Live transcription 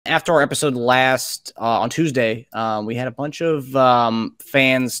after our episode last on Tuesday, we had a bunch of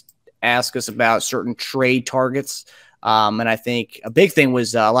fans ask us about certain trade targets. And I think a big thing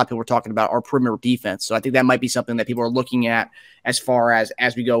was a lot of people were talking about our perimeter defense. So I think that might be something that people are looking at as far as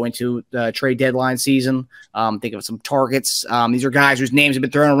we go into the trade deadline season. Think of some targets. These are guys whose names have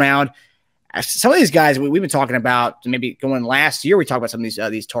been thrown around. Some of these guys we've been talking about, maybe going last year, we talked about some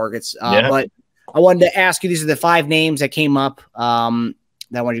of these targets. But I wanted to ask you, these are the 5 names that came up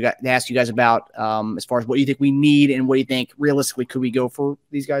that I wanted to ask you guys about as far as what you think we need and what you think realistically could we go for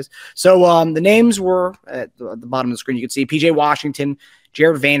these guys. So the names were at the bottom of the screen. You can see P.J. Washington,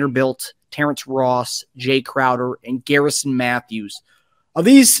 Jared Vanderbilt, Terrence Ross, Jay Crowder, and Garrison Matthews. Of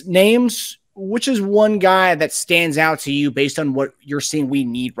these names, which is one guy that stands out to you based on what you're seeing we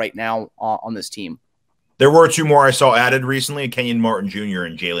need right now on this team? There were 2 more I saw added recently, Kenyon Martin Jr.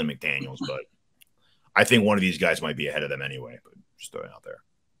 and Jalen McDaniels, but I think one of these guys might be ahead of them anyway. But just throwing it out there.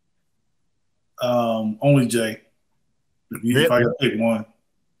 Only Jay. If I could pick one.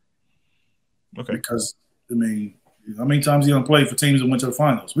 Okay. Because, I mean, how many times he gonna play for teams that went to the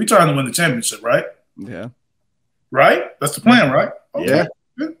finals? We trying to win the championship, right? Yeah. Right? That's the plan, right? Okay.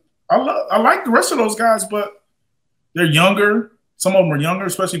 Yeah. I like the rest of those guys, but they're younger. Some of them are younger,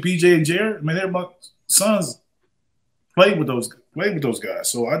 especially PJ and Jared. I mean, they're my sons played with those guys.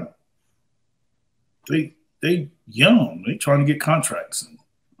 So they young. They trying to get contracts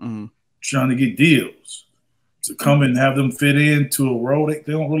and trying to get deals to come and have them fit into a role. They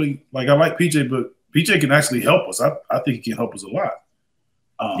don't really like. I like PJ, but PJ can actually help us. I think he can help us a lot.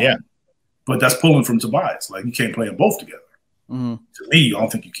 But that's pulling from Tobias. Like, you can't play them both together. To me, I don't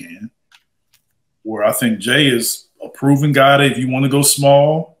think you can. Where I think Jay is a proven guy that if you want to go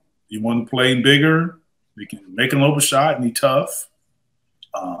small, you want to play bigger, you can make an open shot and be tough.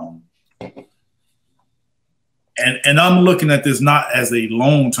 And I'm looking at this not as a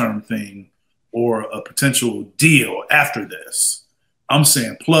long-term thing or a potential deal after this. I'm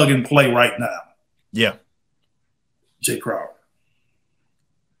saying plug and play right now. Yeah. Jay Crowder.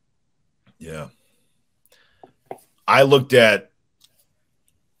 Yeah. I looked at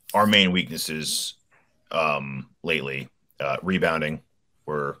our main weaknesses lately. Rebounding.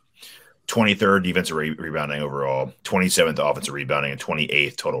 We're 23rd defensive rebounding overall, 27th offensive rebounding, and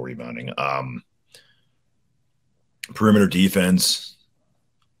 28th total rebounding. Perimeter defense,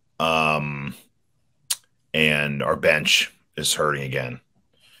 and our bench is hurting again.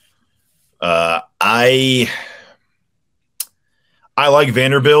 I like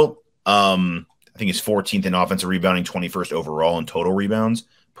Vanderbilt. I think he's 14th in offensive rebounding, 21st overall in total rebounds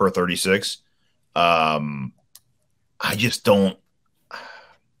per 36. I just don't.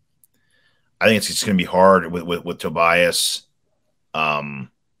 I think it's just going to be hard with Tobias, and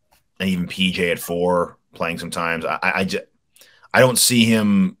even PJ at 4 playing sometimes. I don't see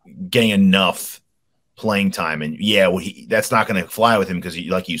him getting enough playing time, and that's not going to fly with him because,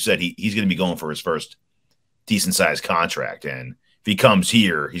 like you said, he's going to be going for his first decent sized contract, and if he comes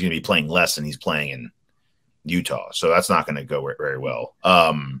here, he's going to be playing less than he's playing in Utah, so that's not going to go very well.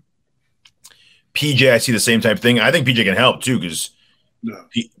 PJ, I see the same type of thing. I think PJ can help too because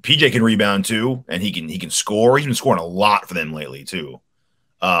PJ can rebound too, and he can score. He's been scoring a lot for them lately too.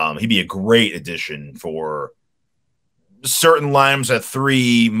 He'd be a great addition for certain lineups at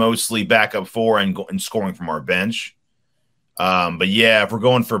 3, mostly backup 4, and scoring from our bench. But yeah, if we're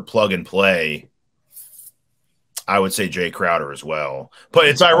going for plug and play, I would say Jay Crowder as well. But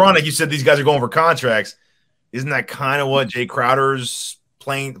it's ironic you said these guys are going for contracts. Isn't that kind of what Jay Crowder's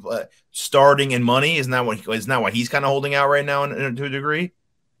playing, starting in money? Isn't that what he's kind of holding out right now to a degree?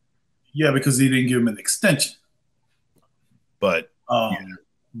 Yeah, because he didn't give him an extension. But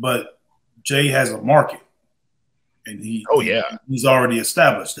but Jay has a market, and he's already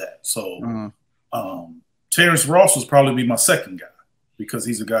established that. So Terrence Ross will probably be my second guy because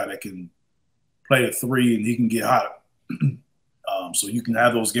he's a guy that can play at 3 and he can get hot. So you can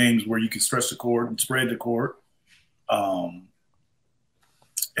have those games where you can stretch the court and spread the court. And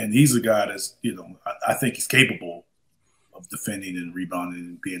he's a guy that's, I think he's capable of defending and rebounding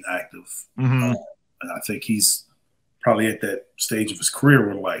and being active. And I think he's probably at that stage of his career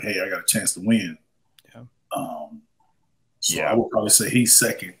where, like, hey, I got a chance to win. So I would probably say he's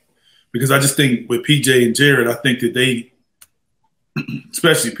second because I just think with PJ and Jared, I think that they,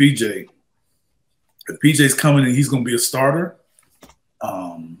 especially PJ, if PJ's coming and he's going to be a starter,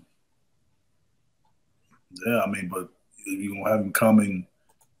 but you're going to have him come and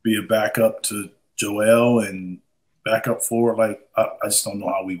be a backup to Joel and backup 4, like, I just don't know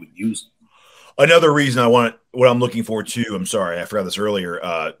how we would use him. Another reason what I'm looking for too, I'm sorry, I forgot this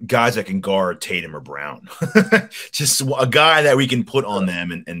earlier, guys that can guard Tatum or Brown. Just a guy that we can put on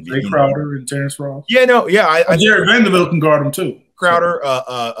them and Jay Crowder and Terrence Ross. Yeah, no, yeah. Jared Vanderbilt can guard him too. Crowder.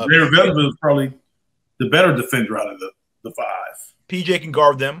 Jared Vanderbilt is probably the better defender out of the five. PJ can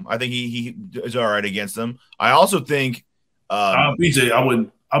guard them. I think he is all right against them. I also think PJ,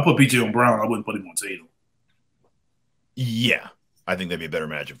 I'll put PJ on Brown. I wouldn't put him on Tatum. Yeah, I think that'd be a better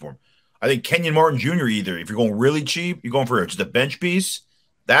matchup for him. I think Kenyon Martin Jr. either. If you're going really cheap, you're going for just a bench piece.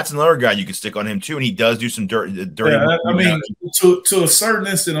 That's another guy you can stick on him too, and he does do some dirty. Yeah, I mean, to a certain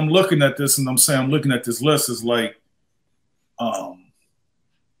extent, I'm looking at this and I'm saying I'm looking at this list is like,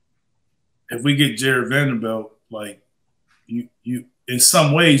 if we get Jared Vanderbilt, like you in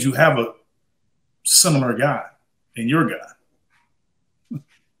some ways you have a similar guy in your guy.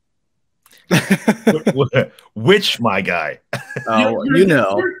 Which my guy? Oh, you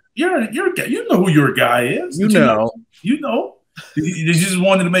know who your guy is. You know. Did you just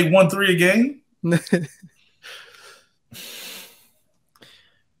wanted to make 1-3 a game?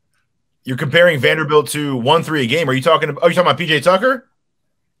 You're comparing Vanderbilt to 1-3 a game. Are you talking about PJ Tucker?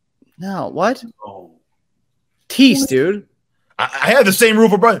 No, what? Oh, Tease, dude. I had the same rule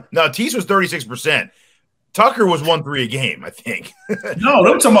for Brian. No, Tease was 36%. Tucker was 1-3 a game, I think. No,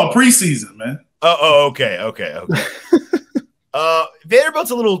 I'm talking about preseason, man. Okay.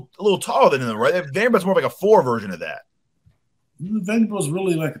 Vanderbilt's a little taller than them, right? Vanderbilt's more like a 4 version of that. Vanderbilt's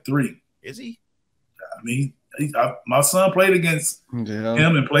really like a 3. Is he? I mean, my son played against him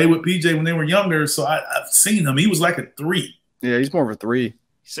and played with PJ when they were younger, so I've seen him. He was like a 3. Yeah, he's more of a 3.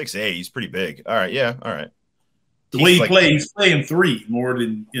 6'8". He's pretty big. All right, yeah, all right. The way he plays, he's playing 3 more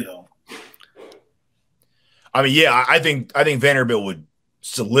than, you know. I mean, yeah, I think Vanderbilt would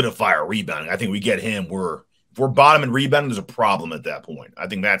solidify our rebounding. I think we get him. If we're bottom in rebounding, there's a problem at that point. I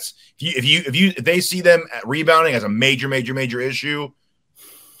think that's if they see them rebounding as a major issue,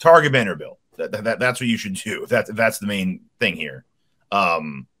 target Vanderbilt. That's what you should do. If that's the main thing here.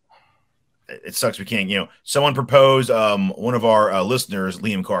 It sucks we can't. Someone proposed. One of our listeners,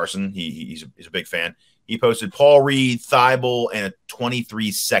 Liam Carson, he's a big fan. He posted Paul Reed, Thybulle, and a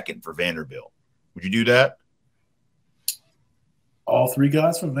 23-second for Vanderbilt. Would you do that? All 3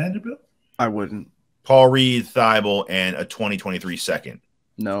 guys from Vanderbilt? I wouldn't. Paul Reed, Thybulle, and a 20-23 second.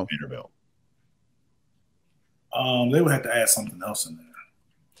 No. Vanderbilt. They would have to add something else in there.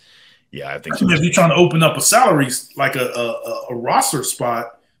 Yeah, I think so. If you're trying to open up a salary, like a roster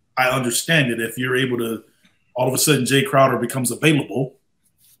spot, I understand it. If you're able to, all of a sudden, Jay Crowder becomes available,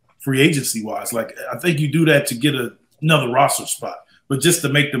 free agency wise. Like I think you do that to get another roster spot, but just to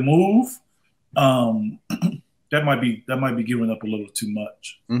make the move, that might be giving up a little too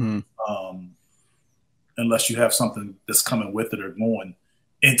much. Unless you have something that's coming with it or going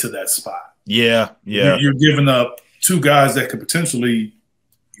into that spot. Yeah. You're giving up 2 guys that could potentially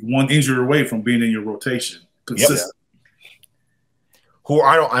one injury away from being in your rotation consistent. Yep. Who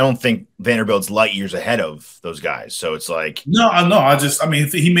I don't think Vanderbilt's light years ahead of those guys. So it's like I mean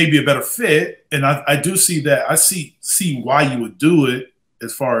he may be a better fit, and I do see that. I see why you would do it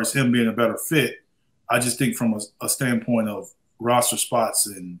as far as him being a better fit. I just think from a standpoint of roster spots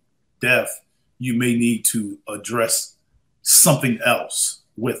and depth, you may need to address something else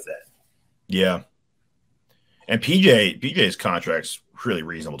with that. Yeah. And PJ's contract's really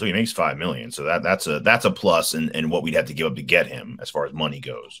reasonable too. He makes $5 million, so that's a plus in what we'd have to give up to get him as far as money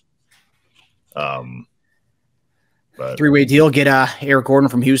goes. But 3-way deal. Get Eric Gordon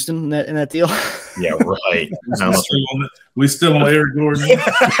from Houston in that deal. Yeah, right. we still on Eric Gordon.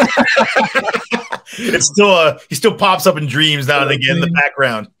 It's still he still pops up in dreams now and again in the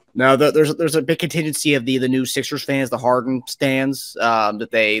background. No, there's a big contingency of the new Sixers fans, the Harden stands, that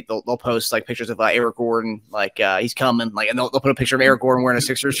they'll post like pictures of Eric Gordon, like he's coming, like, and they'll put a picture of Eric Gordon wearing a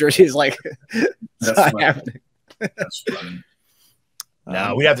Sixers jersey. He's like, that's funny. That's funny.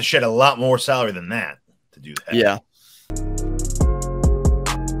 No, we have to shed a lot more salary than that to do that. Yeah.